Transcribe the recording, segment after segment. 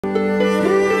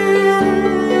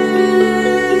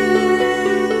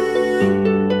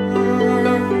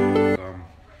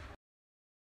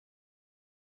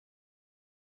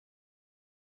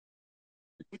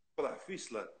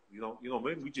fist, like, you know what I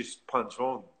mean? We just punch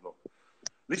on. Like.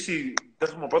 Literally,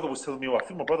 that's what my brother was telling me. I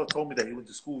think my brother told me that he went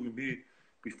to school with me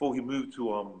before he moved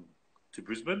to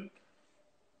Brisbane.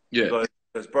 Yeah.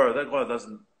 Because, bro, that guy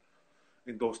doesn't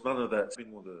endorse none of that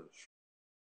thing or the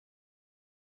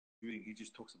shooting. He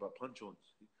just talks about punch-ons.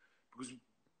 Because,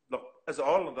 like, as an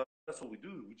Islander, that's what we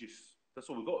do. That's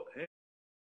what we got. Hands.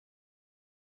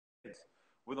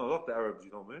 We're not like the Arabs,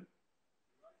 you know what I mean?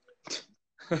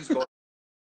 He's got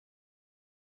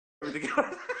everything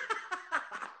else.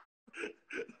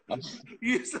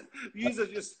 Yous are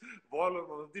just violent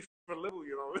on a different level,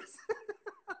 you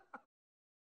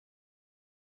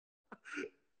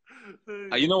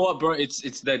know. You know what, bro?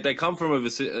 It's they come from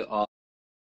overseas.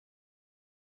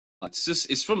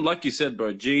 It's from, like you said,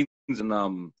 bro, genes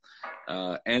and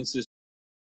ancestry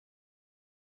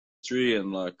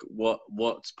and like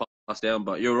what's passed down.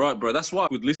 But you're right, bro. That's why I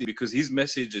would listen, because his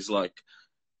message is like,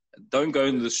 don't go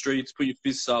into the streets, put your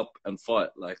fists up and fight.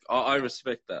 Like I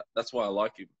respect that. That's why I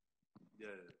like him. Yeah.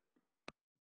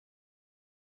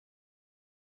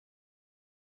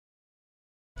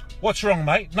 What's wrong,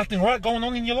 mate? Nothing right going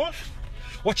on in your life?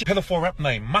 What's your pedophile rap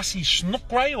name? Masi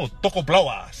Snookray or Doko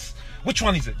Blowass? Which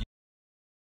one is it?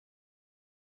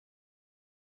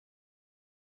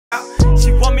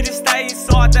 She want me to stay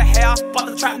inside the house, but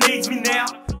the trap needs me now.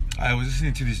 I was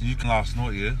listening to this new last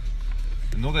night, yeah?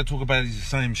 And all they talk about is the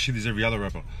same shit as every other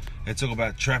rapper. They talk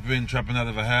about trapping out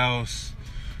of a house,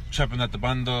 trapping at the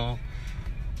bundle.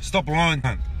 Stop lying,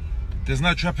 cunt. There's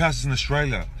no trap houses in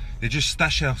Australia. They're just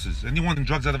stash houses. Anyone in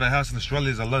drugs out of a house in Australia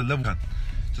is a low level cunt.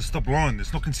 So stop lying.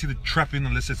 It's not considered trapping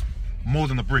unless it's more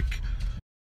than a brick.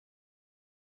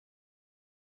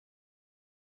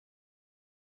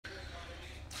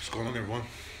 What's going on, everyone?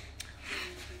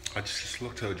 I just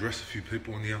like to address a few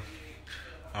people in here.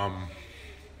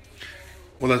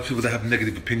 All those people that have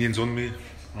negative opinions on me.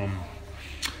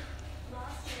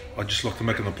 I'd just like to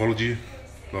make an apology.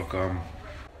 Like,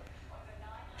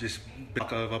 just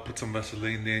back over, put some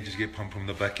Vaseline there, just get pumped from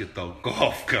the back, you dog. Go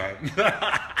off, cunt.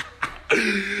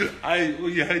 Hey, all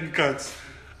you hating cunts,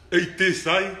 eat this,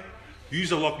 eh?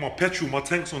 Yous are like my petrol, my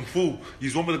tank's on full.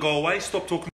 Yous want me to go away? Stop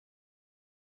talking.